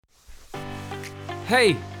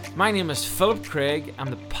Hey, my name is Philip Craig. I'm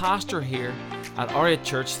the pastor here at Aria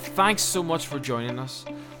Church. Thanks so much for joining us.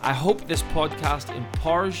 I hope this podcast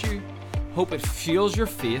empowers you, hope it fuels your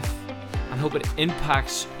faith, and hope it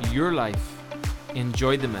impacts your life.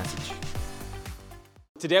 Enjoy the message.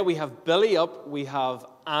 Today we have Billy up, we have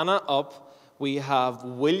Anna up, we have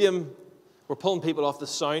William. We're pulling people off the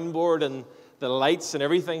soundboard and the lights and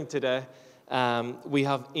everything today. We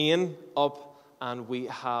have Ian up, and we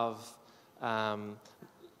have,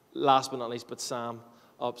 last but not least, Sam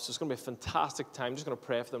up. So it's going to be a fantastic time. I'm just going to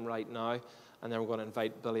pray for them right now, and then we're going to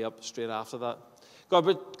invite Billy up straight after that.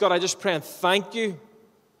 God, I just pray and thank you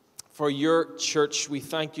for your church. We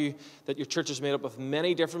thank you that your church is made up of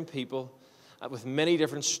many different people, with many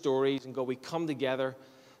different stories. And God, we come together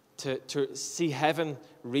to see heaven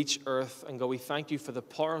reach earth. And God, we thank you for the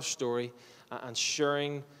power of story and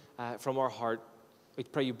sharing from our heart. We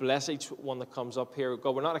pray you bless each one that comes up here.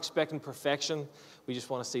 God, we're not expecting perfection. We just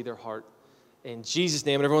want to see their heart. In Jesus'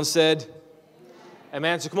 name. And everyone said,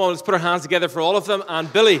 Amen. So come on, let's put our hands together for all of them.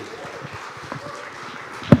 And Billy.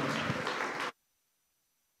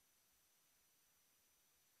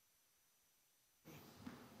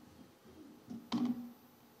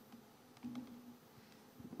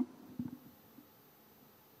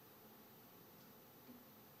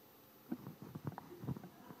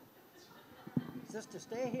 Is this to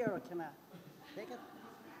stay here, or can I take it?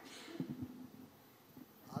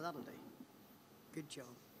 Oh, that'll do. Good job.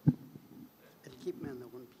 It'll keep me in the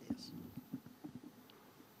one place.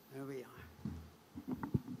 There we are.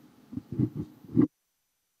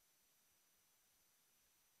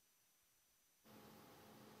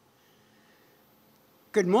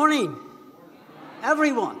 Good morning,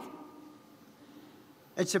 everyone.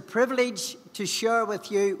 It's a privilege to share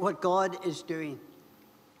with you what God is doing.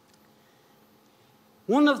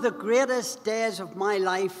 One of the greatest days of my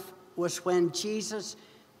life was when Jesus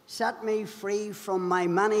set me free from my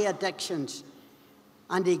many addictions,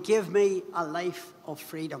 and he gave me a life of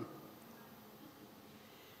freedom.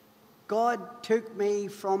 God took me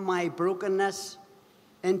from my brokenness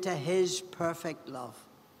into his perfect love.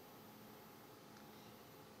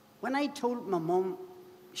 When I told my mum,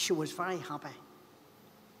 she was very happy,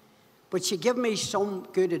 but she gave me some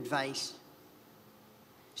good advice.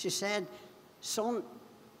 She said, "Son,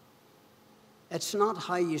 it's not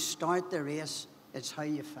how you start the race, it's how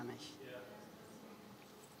you finish." Yeah.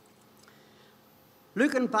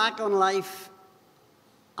 Looking back on life,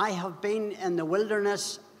 I have been in the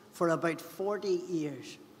wilderness for about 40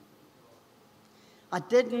 years. I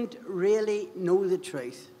didn't really know the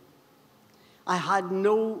truth. I had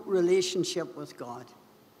no relationship with God.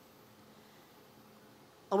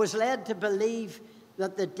 I was led to believe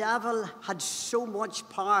that the devil had so much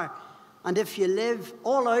power, and if you live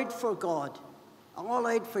all out for God, all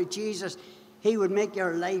out for Jesus, he would make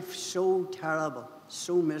your life so terrible,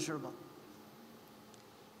 so miserable.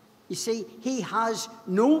 You see, he has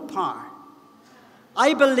no power.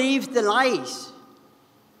 I believed the lies.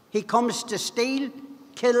 He comes to steal,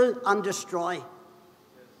 kill, and destroy.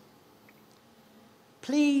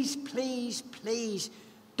 Please, please, please,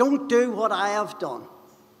 don't do what I have done.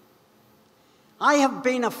 I have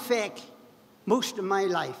been a fake most of my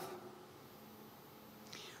life,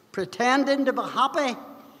 pretending to be happy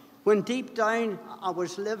when deep down I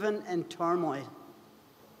was living in turmoil.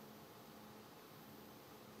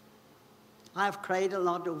 I've cried a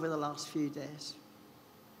lot over the last few days.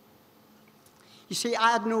 You see,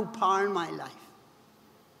 I had no power in my life.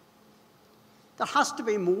 There has to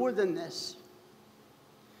be more than this.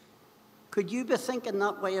 Could you be thinking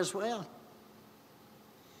that way as well?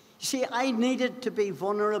 You see, I needed to be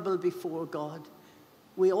vulnerable before God.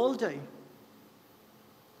 We all do.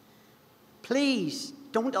 Please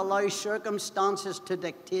don't allow circumstances to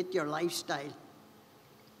dictate your lifestyle.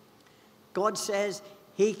 God says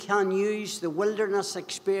he can use the wilderness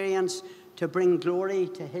experience to bring glory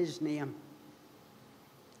to his name.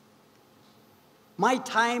 My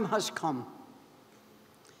time has come.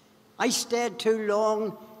 I stayed too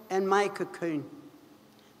long in my cocoon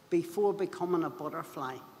before becoming a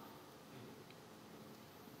butterfly.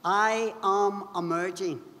 I am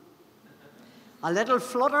emerging. A little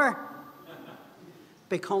flutter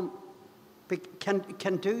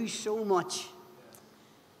can do so much.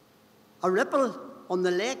 A ripple on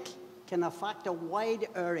the lake can affect a wide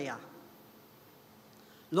area.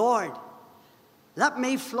 Lord, let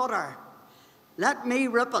me flutter. Let me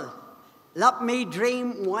ripple. Let me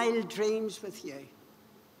dream wild dreams with you.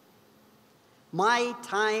 My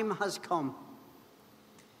time has come.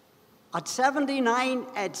 At 79,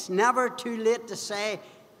 it's never too late to say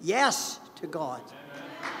yes to God. Amen.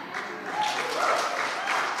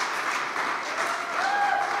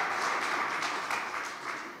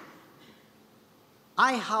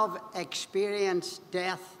 I have experienced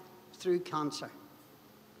death through cancer.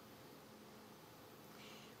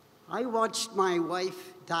 I watched my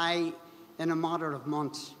wife die in a matter of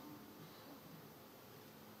months.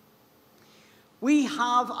 We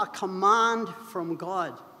have a command from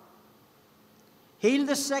God. Heal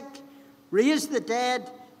the sick, raise the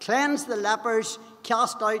dead, cleanse the lepers,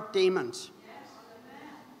 cast out demons.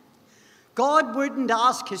 God wouldn't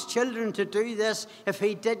ask his children to do this if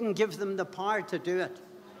he didn't give them the power to do it.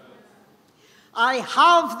 I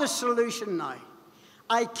have the solution now.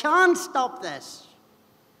 I can't stop this.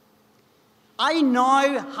 I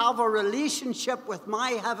now have a relationship with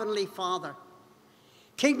my Heavenly Father,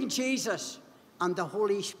 King Jesus, and the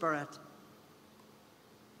Holy Spirit.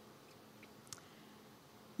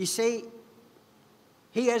 You see,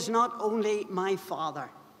 he is not only my Father,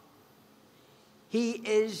 he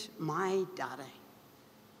is my daddy.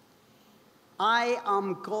 I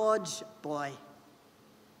am God's boy.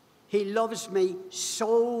 He loves me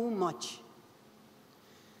so much.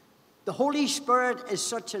 The Holy Spirit is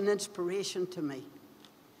such an inspiration to me.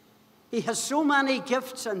 He has so many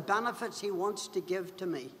gifts and benefits he wants to give to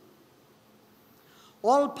me.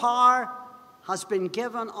 All power has been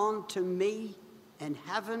given unto me in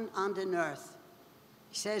heaven and in earth.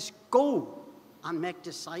 He says, go and make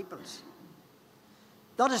disciples.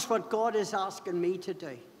 That is what God is asking me to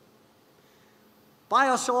do. By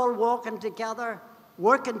us all walking together,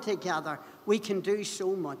 working together, we can do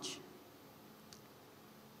so much.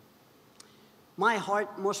 My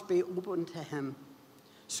heart must be open to him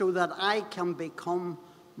so that I can become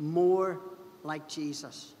more like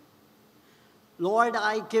Jesus. Lord,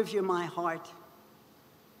 I give you my heart.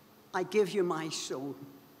 I give you my soul.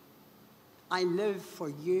 I live for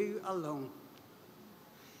you alone.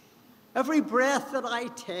 Every breath that I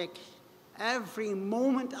take, every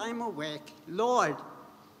moment I'm awake, Lord,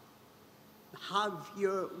 have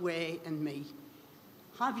your way in me.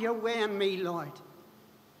 Have your way in me, Lord.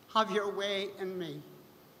 Have your way in me.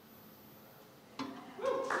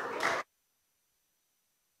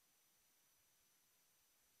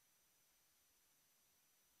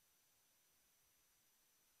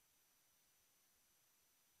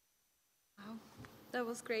 Wow, that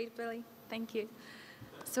was great, Billy. Thank you.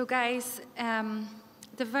 So guys,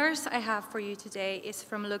 the verse I have for you today is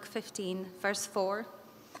from Luke 15, verse 4.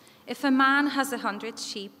 If a man has 100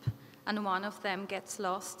 sheep and one of them gets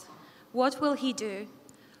lost, what will he do?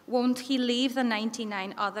 Won't he leave the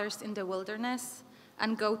 99 others in the wilderness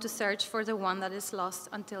and go to search for the one that is lost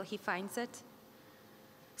until he finds it?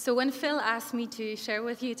 So when Phil asked me to share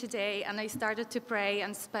with you today and I started to pray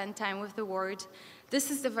and spend time with the Word, this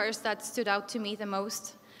is the verse that stood out to me the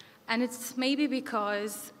most. And it's maybe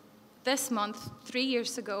because this month, 3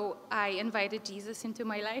 years ago, I invited Jesus into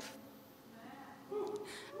my life.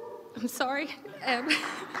 I'm sorry.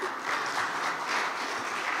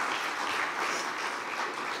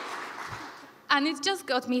 And it just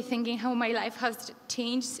got me thinking how my life has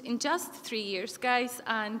changed in just 3 years, guys.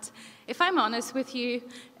 And if I'm honest with you,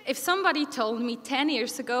 if somebody told me 10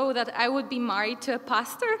 years ago that I would be married to a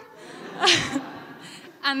pastor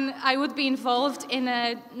and I would be involved in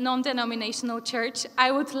a non-denominational church,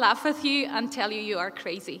 I would laugh at you and tell you you are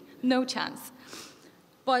crazy. No chance.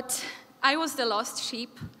 But I was the lost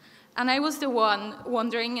sheep, and I was the one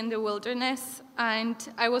wandering in the wilderness, and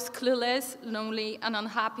I was clueless, lonely, and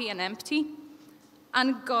unhappy and empty.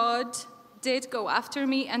 And God did go after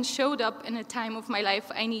me and showed up in a time of my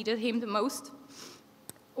life I needed him the most,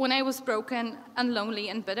 when I was broken and lonely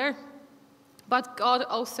and bitter. But God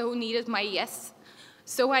also needed my yes.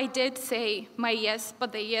 So I did say my yes,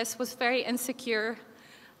 but the yes was very insecure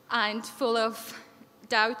and full of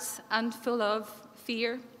doubts and full of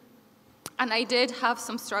fear. And I did have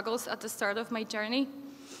some struggles at the start of my journey.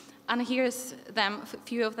 And here's them, a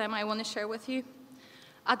few of them I want to share with you.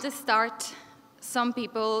 At the start, some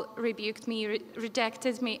people rebuked me,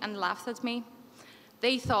 rejected me, and laughed at me.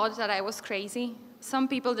 They thought that I was crazy. Some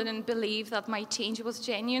people didn't believe that my change was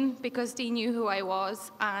genuine because they knew who I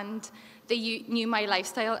was and they knew my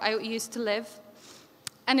lifestyle I used to live.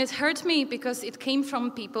 And it hurt me because it came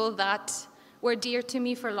from people that were dear to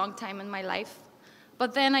me for a long time in my life.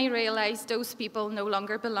 But then I realized those people no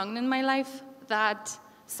longer belonged in my life, that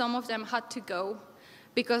some of them had to go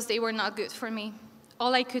because they were not good for me.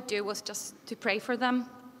 All I could do was just to pray for them.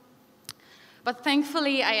 But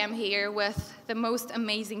thankfully, I am here with the most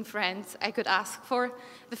amazing friends I could ask for,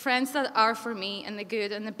 the friends that are for me in the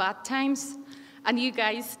good and the bad times. And you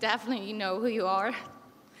guys definitely know who you are.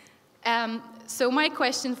 So my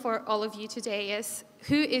question for all of you today is,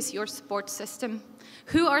 who is your support system?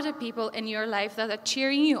 Who are the people in your life that are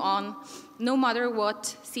cheering you on no matter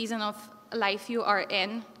what season of life you are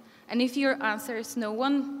in. And if your answer is no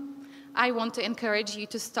one, I want to encourage you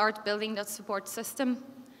to start building that support system.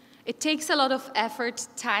 It takes a lot of effort,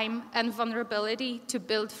 time, and vulnerability to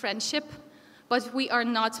build friendship, but we are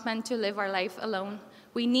not meant to live our life alone.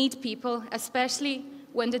 We need people, especially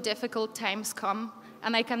when the difficult times come,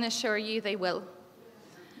 and I can assure you they will.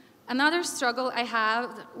 Another struggle I had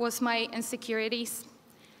was my insecurities.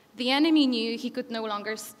 The enemy knew he could no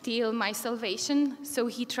longer steal my salvation, so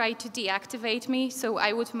he tried to deactivate me so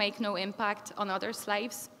I would make no impact on others'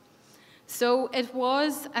 lives. So it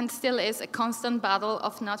was and still is a constant battle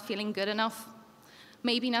of not feeling good enough.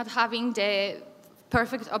 Maybe not having the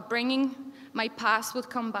perfect upbringing, my past would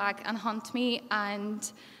come back and haunt me, and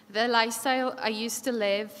the lifestyle I used to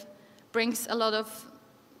live brings a lot of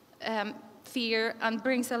fear and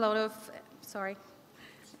brings a lot of,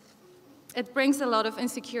 it brings a lot of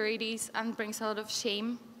insecurities and brings a lot of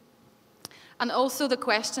shame. And also the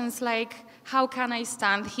questions like, how can I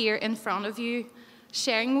stand here in front of you,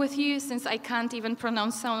 sharing with you since I can't even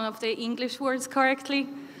pronounce some of the English words correctly?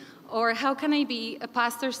 Or how can I be a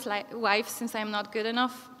pastor's wife since I'm not good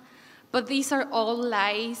enough? But these are all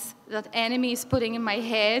lies that enemy is putting in my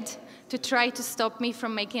head to try to stop me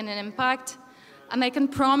from making an impact. And I can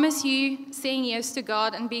promise you, saying yes to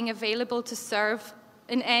God and being available to serve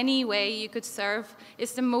in any way you could serve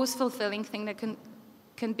is the most fulfilling thing that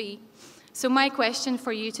can be. So my question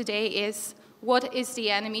for you today is, what is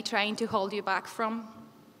the enemy trying to hold you back from?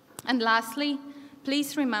 And lastly,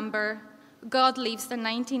 please remember, God leaves the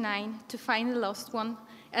 99 to find the lost one,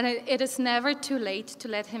 and it is never too late to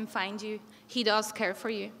let him find you. He does care for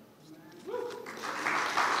you.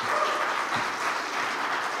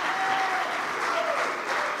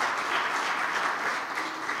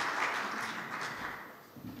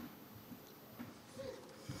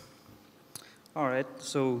 All right,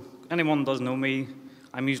 so anyone who doesn't know me,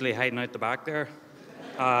 I'm usually hiding out the back there.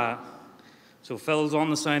 So Phil's on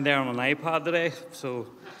the sound there on an iPad today, so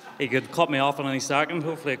he could cut me off in any second.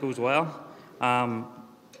 Hopefully it goes well.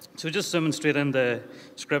 So just zooming straight into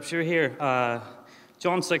scripture here.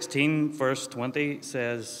 John 16, verse 20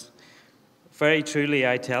 says, "Very truly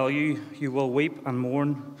I tell you, you will weep and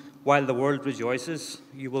mourn while the world rejoices.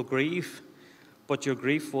 You will grieve, but your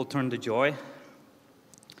grief will turn to joy."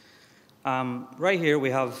 Right here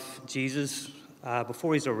we have Jesus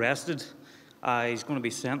before he's arrested. He's going to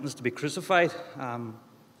be sentenced to be crucified.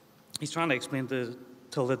 He's trying to explain to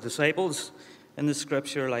the disciples in the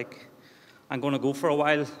scripture, like, I'm going to go for a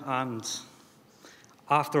while, and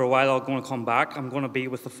after a while I'm going to come back. I'm going to be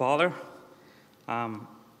with the Father.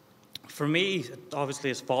 For me,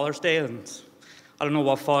 obviously it's Father's Day, and I don't know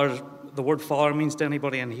what the word father means to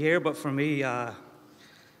anybody in here, but for me,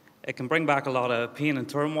 it can bring back a lot of pain and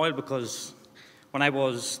turmoil, because when I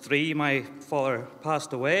was 3, my father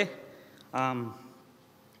passed away.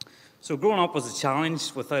 So growing up was a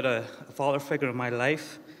challenge without a father figure in my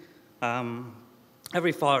life.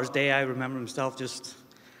 Every Father's Day, I remember myself just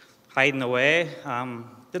hiding away.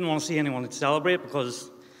 Didn't want to see anyone to celebrate, because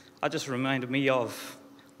that just reminded me of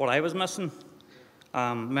what I was missing.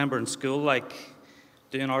 Remember in school, like,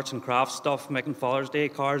 doing arts and crafts stuff, making Father's Day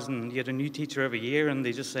cards, and you had a new teacher every year, and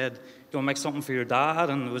they just said, "Do you want to make something for your dad?"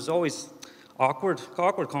 And it was always awkward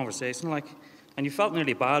conversation, like, and you felt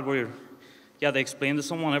nearly bad where you had to explain to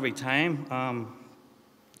someone every time.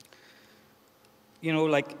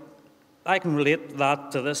 Like, I can relate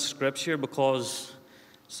that to this scripture, because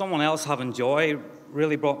someone else having joy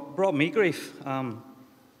really brought me grief.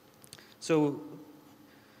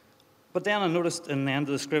 But then I noticed in the end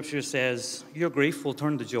of the scripture it says, your grief will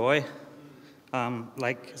turn to joy.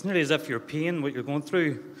 Like, it's nearly as if your pain, what you're going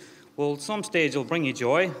through, well, at some stage will bring you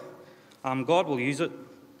joy. God will use it.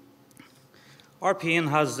 Our pain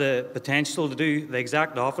has the potential to do the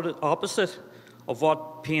exact opposite of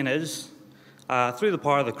what pain is, through the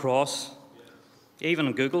power of the cross.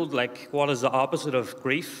 Even Googled, like, what is the opposite of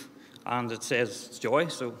grief? And it says it's joy,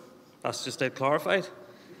 so that's just it clarified.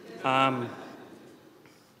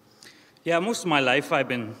 Most of my life I've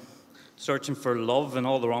been searching for love in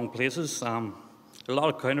all the wrong places. There are a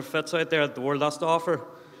lot of counterfeits out there that the world has to offer.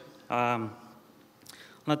 And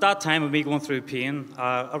at that time of me going through pain,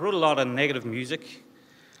 I wrote a lot of negative music,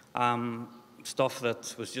 stuff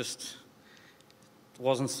that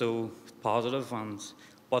wasn't so positive.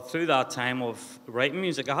 But through that time of writing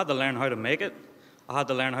music, I had to learn how to make it. I had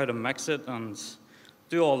to learn how to mix it and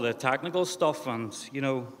do all the technical stuff. And,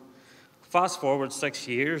 fast forward 6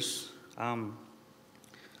 years,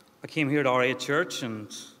 I came here to RA Church,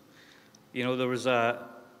 and, there was I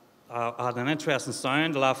had an interesting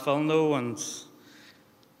sound, a lot of film though, and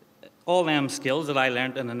all them skills that I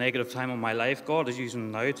learned in a negative time of my life, God is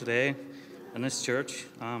using now today in this church.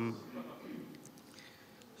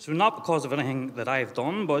 So not because of anything that I've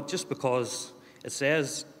done, but just because it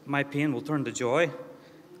says my pain will turn to joy.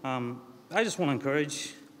 I just want to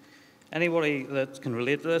encourage anybody that can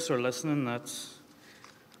relate to this or listening that,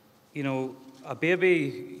 a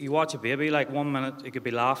baby, you watch a baby, like 1 minute it could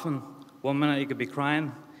be laughing, 1 minute it could be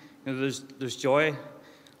crying. There's joy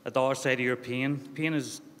at the other side of your pain. Pain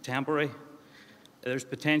is temporary. There's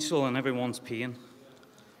potential in everyone's pain.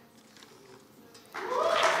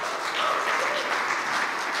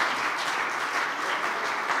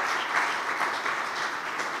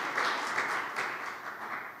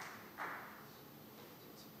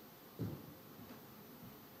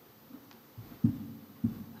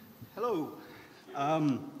 Hello.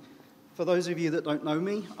 For those of you that don't know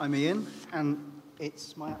me, I'm Ian, and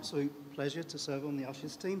it's my absolute pleasure to serve on the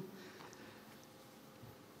Ushers team.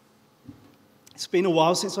 It's been a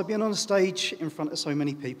while since I've been on a stage in front of so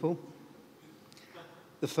many people.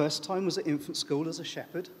 The first time was at infant school as a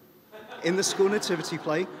shepherd, in the school nativity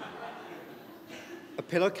play, a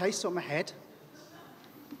pillowcase on my head,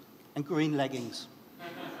 and green leggings.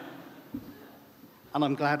 And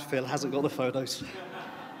I'm glad Phil hasn't got the photos.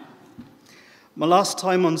 My last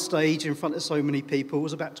time on stage in front of so many people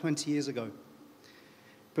was about 20 years ago,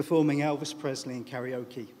 performing Elvis Presley in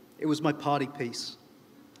karaoke. It was my party piece.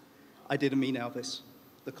 I didn't mean Elvis.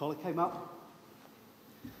 The collar came up,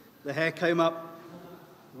 the hair came up,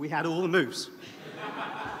 we had all the moves.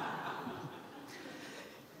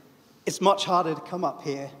 It's much harder to come up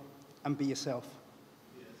here and be yourself.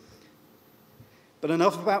 But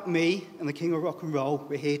enough about me and the King of Rock and Roll.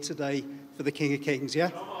 We're here today for the King of Kings,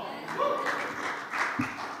 yeah?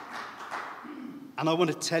 And I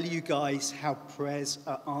want to tell you guys how prayers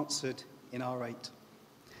are answered in R8.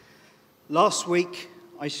 Last week,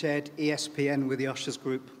 I shared ESPN with the Ushers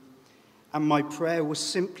group, and my prayer was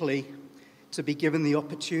simply to be given the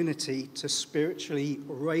opportunity to spiritually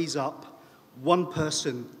raise up one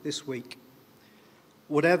person this week.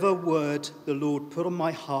 Whatever word the Lord put on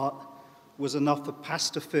my heart was enough for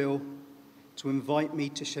Pastor Phil to invite me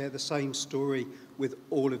to share the same story with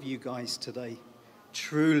all of you guys today.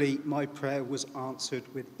 Truly, my prayer was answered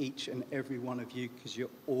with each and every one of you because you're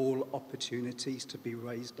all opportunities to be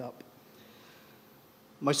raised up.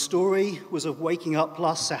 My story was of waking up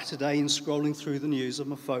last Saturday and scrolling through the news on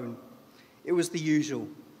my phone. It was the usual: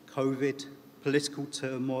 COVID, political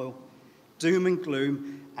turmoil, doom and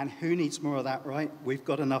gloom, and who needs more of that, right? We've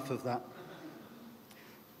got enough of that.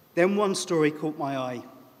 Then one story caught my eye.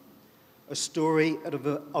 A story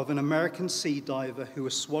of an American sea diver who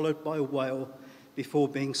was swallowed by a whale before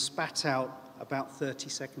being spat out about 30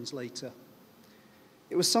 seconds later.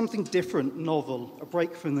 It was something different, novel, a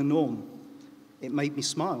break from the norm. It made me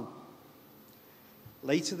smile.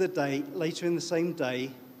 Later in the same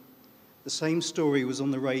day, the same story was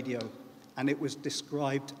on the radio, and it was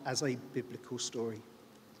described as a biblical story.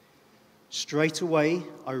 Straight away,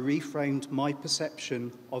 I reframed my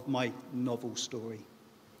perception of my novel story.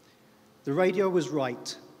 The radio was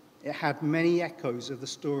right. It had many echoes of the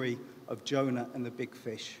story of Jonah and the big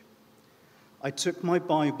fish. I took my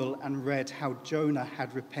Bible and read how Jonah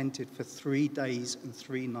had repented for 3 days and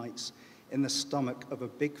 3 nights in the stomach of a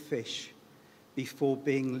big fish before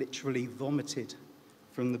being literally vomited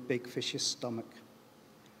from the big fish's stomach.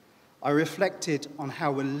 I reflected on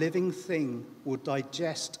how a living thing will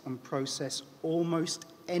digest and process almost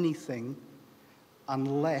anything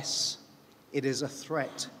unless it is a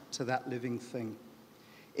threat to that living thing,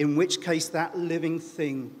 in which case that living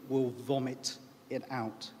thing will vomit it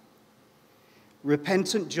out.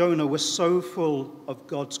 Repentant Jonah was so full of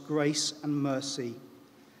God's grace and mercy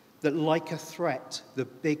that, like a threat, the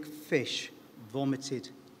big fish vomited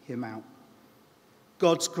him out.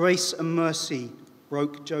 God's grace and mercy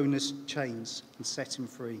broke Jonah's chains and set him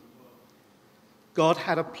free. God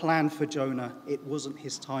had a plan for Jonah. It wasn't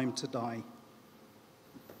his time to die.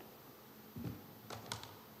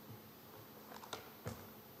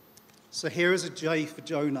 So here is a J for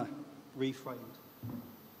Jonah, reframed.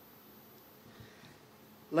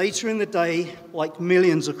 Later in the day, like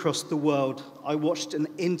millions across the world, I watched an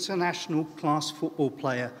international class football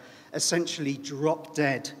player essentially drop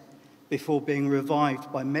dead before being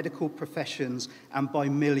revived by medical professions and by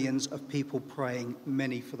millions of people praying,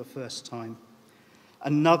 many for the first time.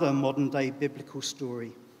 Another modern-day biblical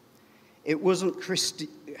story. It wasn't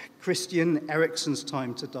Christian Eriksen's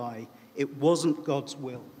time to die. It wasn't God's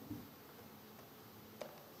will.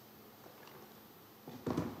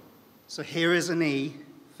 So here is an E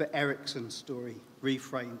for Eriksen's story,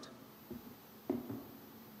 reframed.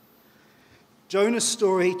 Jonah's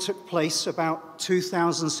story took place about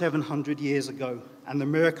 2,700 years ago, and the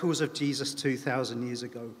miracles of Jesus 2,000 years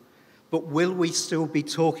ago. But will we still be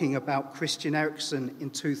talking about Christian Eriksen in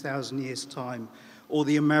 2,000 years' time, or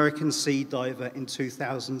the American sea diver in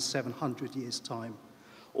 2,700 years' time?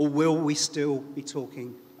 Or will we still be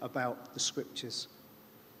talking about the Scriptures?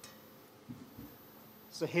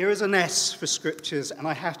 So here is an S for Scriptures, and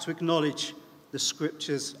I have to acknowledge the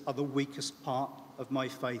Scriptures are the weakest part of my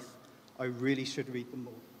faith. I really should read them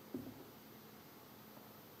all.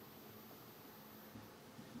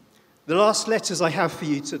 The last letters I have for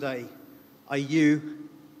you today are U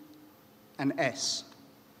and S.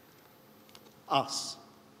 Us.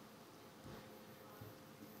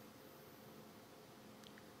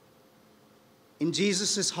 In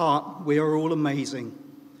Jesus' heart, we are all amazing.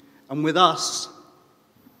 And with us,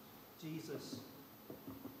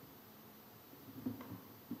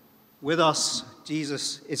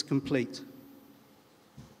 Jesus is complete.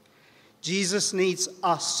 Jesus needs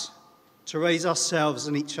us to raise ourselves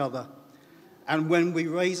and each other. And when we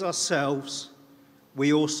raise ourselves,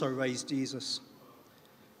 we also raise Jesus.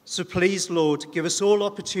 So please, Lord, give us all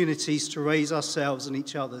opportunities to raise ourselves and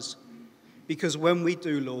each other's, because when we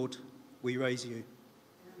do, Lord, we raise you.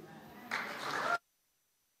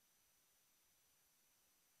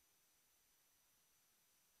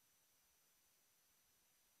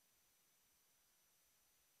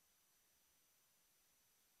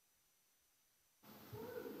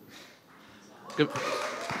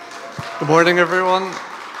 Good morning, everyone.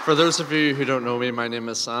 For those of you who don't know me, my name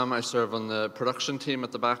is Sam. I serve on the production team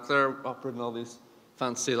at the back there, operating all these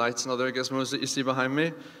fancy lights and other gizmos that you see behind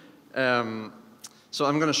me. So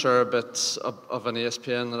I'm going to share a bit of an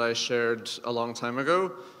ESPN that I shared a long time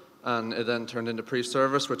ago, and it then turned into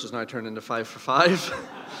pre-service, which is now turned into 5 for 5.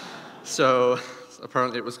 So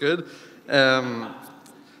apparently it was good.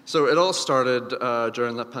 So it all started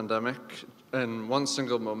during the pandemic, in one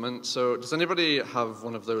single moment. So does anybody have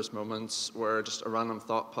one of those moments where just a random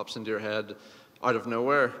thought pops into your head out of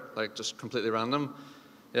nowhere, like just completely random?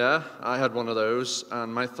 Yeah, I had one of those,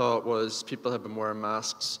 and my thought was people had been wearing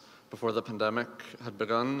masks before the pandemic had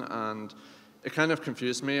begun, and it kind of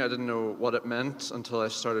confused me. I didn't know what it meant until I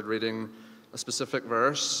started reading a specific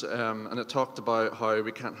verse, and it talked about how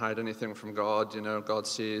we can't hide anything from God. You know, God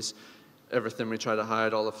sees everything we try to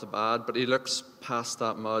hide, all of the bad, but he looks past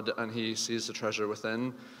that mud and he sees the treasure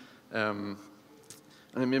within. And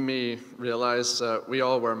it made me realize that we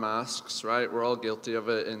all wear masks, right? We're all guilty of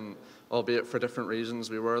it, albeit for different reasons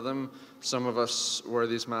we wear them. Some of us wear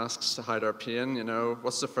these masks to hide our pain. You know,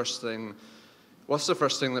 what's the first thing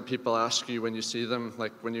that people ask you when you see them?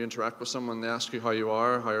 Like when you interact with someone, they ask you how you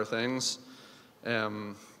are, how are things?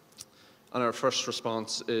 And our first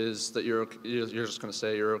response is that you're just going to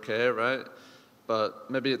say you're okay, right? But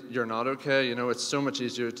maybe you're not okay. You know, it's so much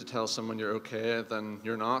easier to tell someone you're okay than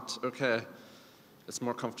you're not okay. It's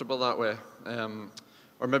more comfortable that way.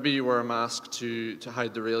 Or maybe you wear a mask to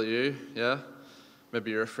hide the real you, yeah?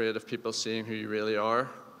 Maybe you're afraid of people seeing who you really are.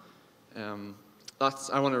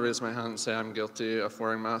 I want to raise my hand and say I'm guilty of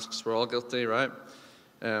wearing masks. We're all guilty, right?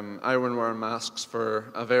 I went wearing masks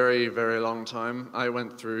for a very, very long time. I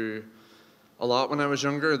went through a lot when I was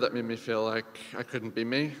younger that made me feel like I couldn't be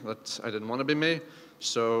me, that I didn't want to be me.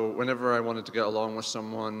 So whenever I wanted to get along with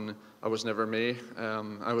someone, I was never me.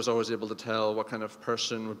 I was always able to tell what kind of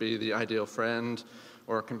person would be the ideal friend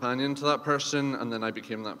or companion to that person, and then I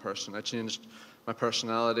became that person. I changed my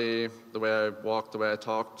personality, the way I walked, the way I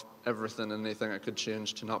talked, everything and anything I could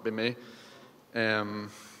change to not be me.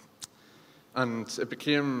 And it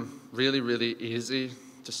became really, really easy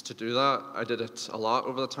just to do that. I did it a lot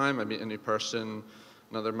over the time. I meet a new person,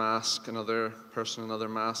 another mask, another person, another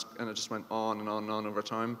mask, and it just went on and on and on over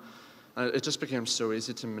time. And it just became so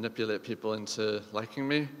easy to manipulate people into liking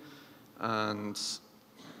me. And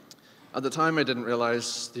at the time, I didn't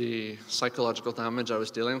realize the psychological damage I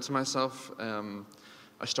was dealing to myself.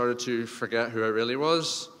 I started to forget who I really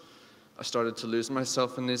was. I started to lose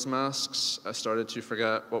myself in these masks. I started to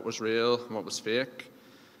forget what was real and what was fake.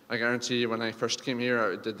 I guarantee you, when I first came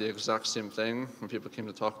here, I did the exact same thing. When people came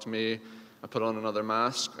to talk to me, I put on another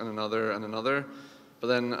mask and another and another. But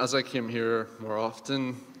then as I came here more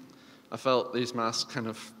often, I felt these masks kind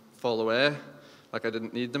of fall away, like I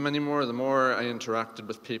didn't need them anymore. The more I interacted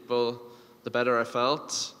with people, the better I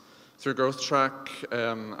felt. Through Growth Track,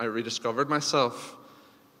 I rediscovered myself.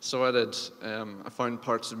 So I did. I found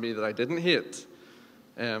parts of me that I didn't hate.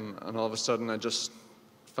 And all of a sudden, I just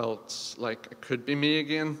felt like I could be me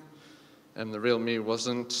again. And the real me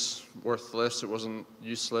wasn't worthless, it wasn't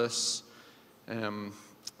useless.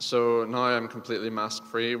 So now I'm completely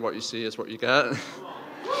mask-free. What you see is what you get.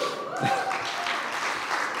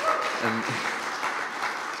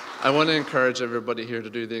 I want to encourage everybody here to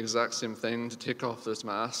do the exact same thing, to take off those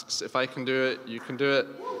masks. If I can do it, you can do it.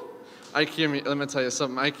 Let me tell you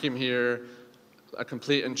something, I came here a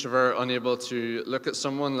complete introvert, unable to look at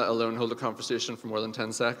someone, let alone hold a conversation for more than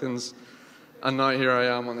 10 seconds. And now here I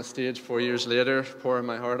am on the stage 4 years later, pouring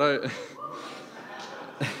my heart out.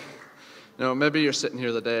 Maybe you're sitting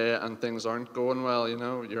here today and things aren't going well,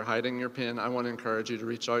 you're hiding your pain. I want to encourage you to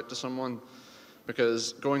reach out to someone,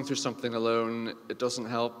 because going through something alone, it doesn't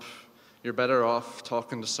help. You're better off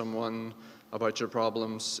talking to someone about your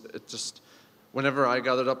problems. Whenever I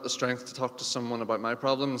gathered up the strength to talk to someone about my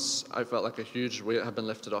problems, I felt like a huge weight had been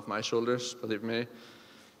lifted off my shoulders, believe me.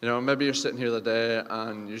 Maybe you're sitting here today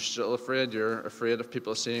and you're still afraid. You're afraid of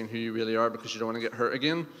people seeing who you really are because you don't want to get hurt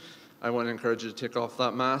again. I want to encourage you to take off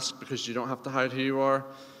that mask, because you don't have to hide who you are.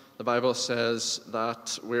 The Bible says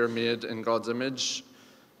that we're made in God's image,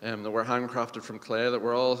 that we're handcrafted from clay, that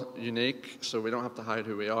we're all unique, so we don't have to hide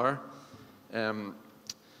who we are. And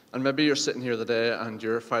maybe you're sitting here today and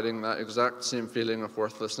you're fighting that exact same feeling of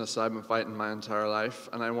worthlessness I've been fighting my entire life.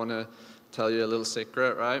 And I want to tell you a little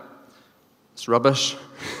secret, right? It's rubbish.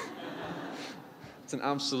 It's an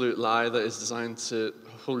absolute lie that is designed to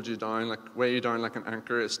hold you down, weigh you down like an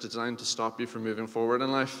anchor. It's designed to stop you from moving forward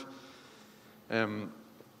in life.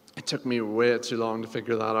 It took me way too long to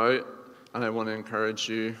figure that out. And I want to encourage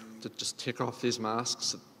you to just take off these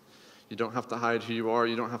masks. You don't have to hide who you are.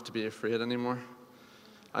 You don't have to be afraid anymore.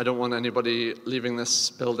 I don't want anybody leaving this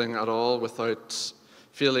building at all without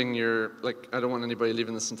feeling I don't want anybody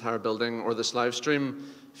leaving this entire building or this live stream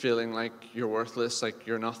feeling like you're worthless, like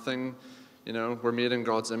you're nothing. We're made in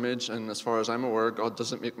God's image, and as far as I'm aware, God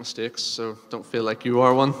doesn't make mistakes, so don't feel like you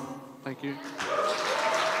are one. Thank you.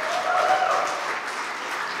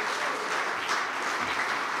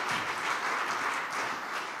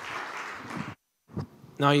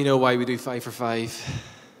 Now you know why we do 5 for 5.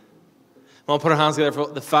 I want to put our hands together for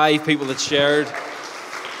the 5 people that shared.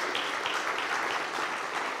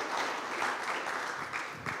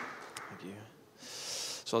 Thank you.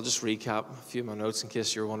 So I'll just recap a few of my notes in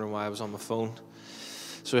case you're wondering why I was on my phone.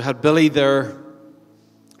 So we had Billy there.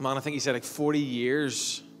 Man, I think he said 40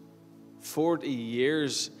 years. 40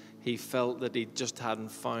 years he felt that he just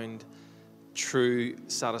hadn't found true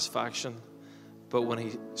satisfaction. But when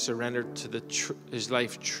he surrendered to his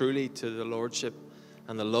life truly to the Lordship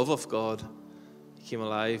and the love of God, he came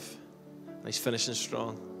alive, and he's finishing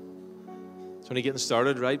strong. It's only getting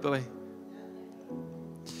started, right, Billy?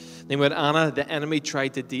 Then we had Anna. The enemy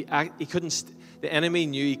tried to the enemy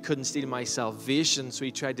knew he couldn't steal my salvation, so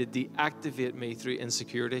he tried to deactivate me through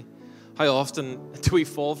insecurity. How often do we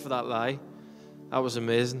fall for that lie? That was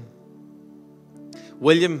amazing.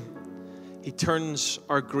 William, he turns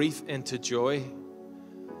our grief into joy.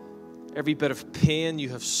 Every bit of pain you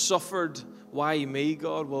have suffered, why me,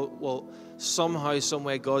 God? Well, somehow, some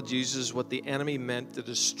way, God uses what the enemy meant to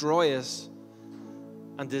destroy us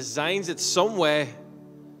and designs it some way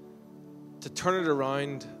to turn it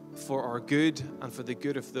around for our good and for the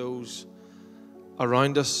good of those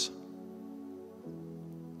around us.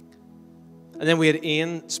 And then we had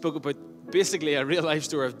Ian spoke about basically a real life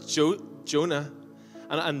story of Jonah.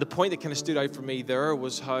 And the point that kind of stood out for me there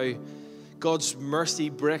was how God's mercy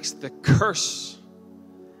breaks the curse.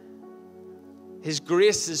 His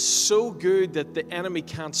grace is so good that the enemy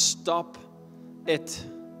can't stop it.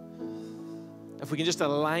 If we can just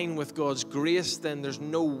align with God's grace, then there's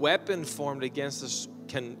no weapon formed against us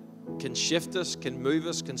can shift us, can move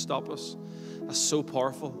us, can stop us. That's so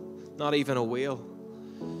powerful. Not even a whale.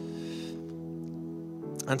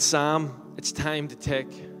 And Sam, it's time to take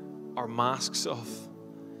our masks off.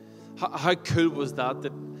 How cool was that?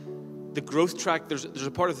 That the growth track, there's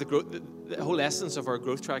a part of the growth, the whole essence of our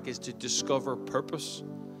growth track is to discover purpose.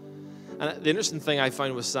 And the interesting thing I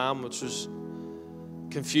found with Sam, which was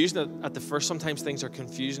confusing at the first, sometimes things are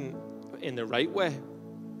confusing in the right way.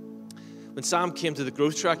 When Sam came to the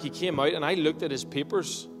growth track, he came out and I looked at his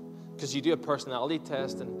papers, because you do a personality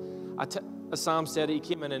test, and as Sam said, he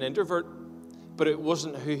came in an introvert, but it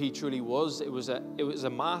wasn't who he truly was. It was a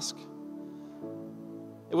mask.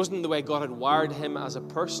 It wasn't the way God had wired him as a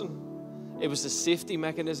person. It was a safety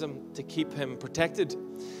mechanism to keep him protected.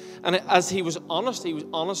 And as he was honest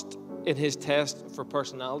in his test for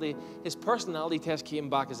personality. His personality test came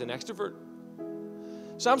back as an extrovert.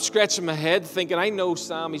 So I'm scratching my head thinking, I know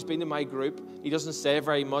Sam, he's been in my group. He doesn't say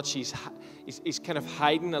very much. He's kind of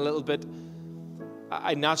hiding a little bit.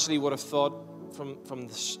 I naturally would have thought from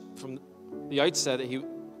the outset that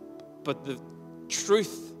but the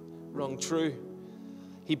truth rung true.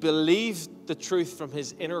 He believed the truth from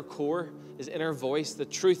his inner core, his inner voice. The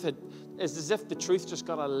truth it's as if the truth just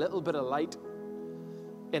got a little bit of light.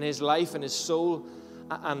 in his life and his soul.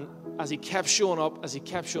 And as he kept showing up,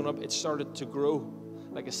 it started to grow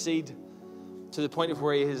like a seed to the point of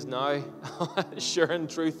where he is now, sharing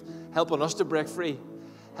truth, helping us to break free,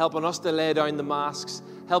 helping us to lay down the masks,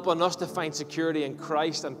 helping us to find security in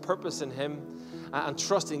Christ and purpose in him, and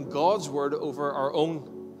trusting God's word over our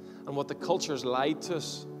own and what the culture's lied to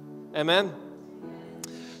us. Amen?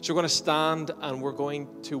 So we're going to stand and we're going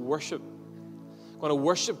to worship. We're going to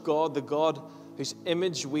worship God, the God whose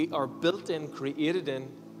image we are built in, created in.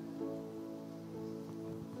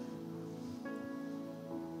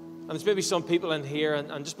 And there's maybe some people in here,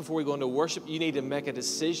 and just before we go into worship, you need to make a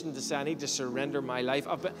decision to say, I need to surrender my life.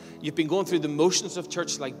 You've been going through the motions of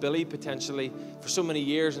church like Billy, potentially, for so many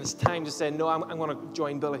years, and it's time to say, no, I'm going to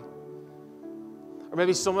join Billy. Or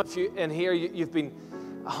maybe some of you in here, you've been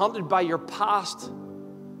haunted by your past,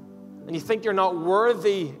 and you think you're not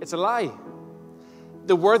worthy. It's a lie.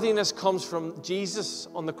 The worthiness comes from Jesus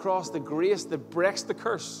on the cross, the grace that breaks the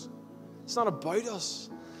curse. It's not about us.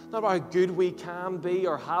 Not about how good we can be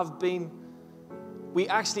or have been. We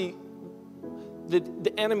actually,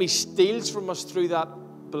 the enemy steals from us through that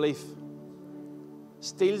belief.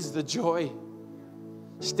 Steals the joy.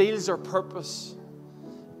 Steals our purpose.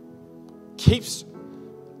 Keeps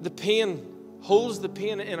the pain, holds the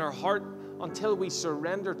pain in our heart until we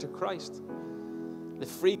surrender to Christ. The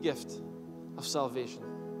free gift of salvation.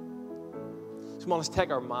 So come on, let's take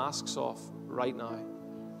our masks off right now.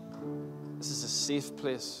 This is a safe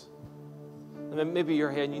place. And maybe you're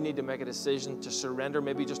here and you need to make a decision to surrender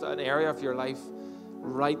maybe just an area of your life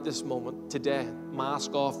right this moment, today.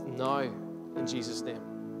 Mask off now in Jesus' name.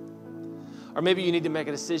 Or maybe you need to make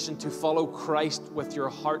a decision to follow Christ with your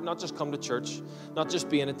heart, not just come to church, not just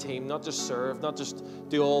be in a team, not just serve, not just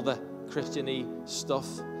do all the Christian-y stuff,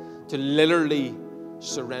 to literally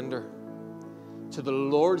surrender to the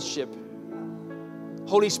Lordship.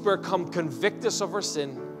 Holy Spirit, come convict us of our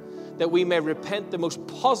sin, that we may repent, the most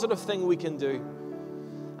positive thing we can do,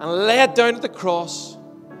 and lay it down at the cross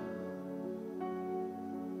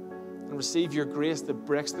and receive your grace that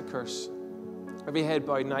breaks the curse. Every head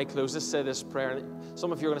bowed and eye closed. Let's say this prayer. And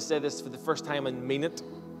some of you are going to say this for the first time and mean it.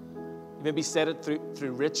 You maybe said it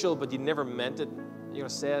through ritual, but you never meant it. You're going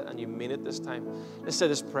to say it and you mean it this time. Let's say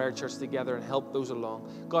this prayer, church, together and help those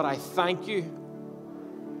along. God, I thank you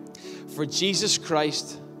for Jesus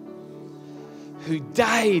Christ, who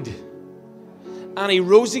died and he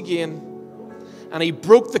rose again and he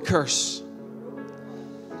broke the curse.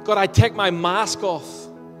 God, I take my mask off.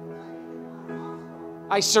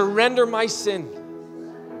 I surrender my sin.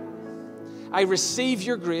 I receive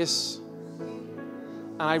your grace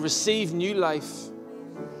and I receive new life.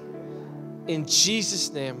 In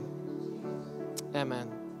Jesus' name,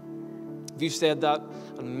 amen. If you've said that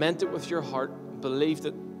and meant it with your heart, believed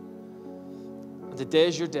it, and today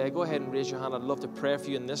is your day, go ahead and raise your hand. I'd love to pray for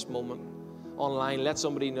you in this moment. Online, let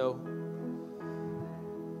somebody know.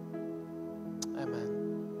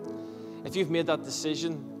 Amen. If you've made that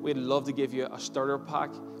decision, we'd love to give you a starter pack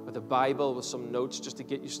with a Bible, with some notes just to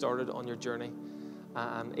get you started on your journey.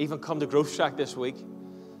 And even come to Growth Track this week.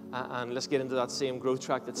 And let's get into that same growth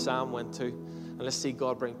track that Sam went to. And let's see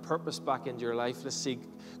God bring purpose back into your life. Let's see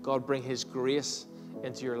God bring his grace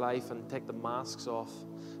into your life and take the masks off.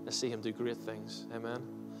 Let's see him do great things. Amen.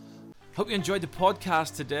 Hope you enjoyed the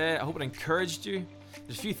podcast today. I hope it encouraged you.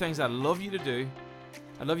 There's a few things I'd love you to do.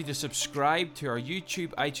 I'd love you to subscribe to our YouTube,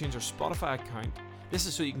 iTunes, or Spotify account. This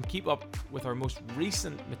is so you can keep up with our most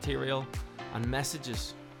recent material and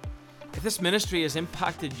messages. If this ministry has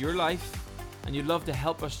impacted your life and you'd love to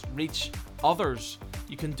help us reach others,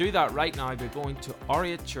 you can do that right now by going to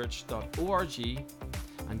r8church.org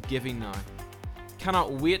and giving now.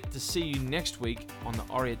 Cannot wait to see you next week on the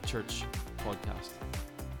R8 Church podcast.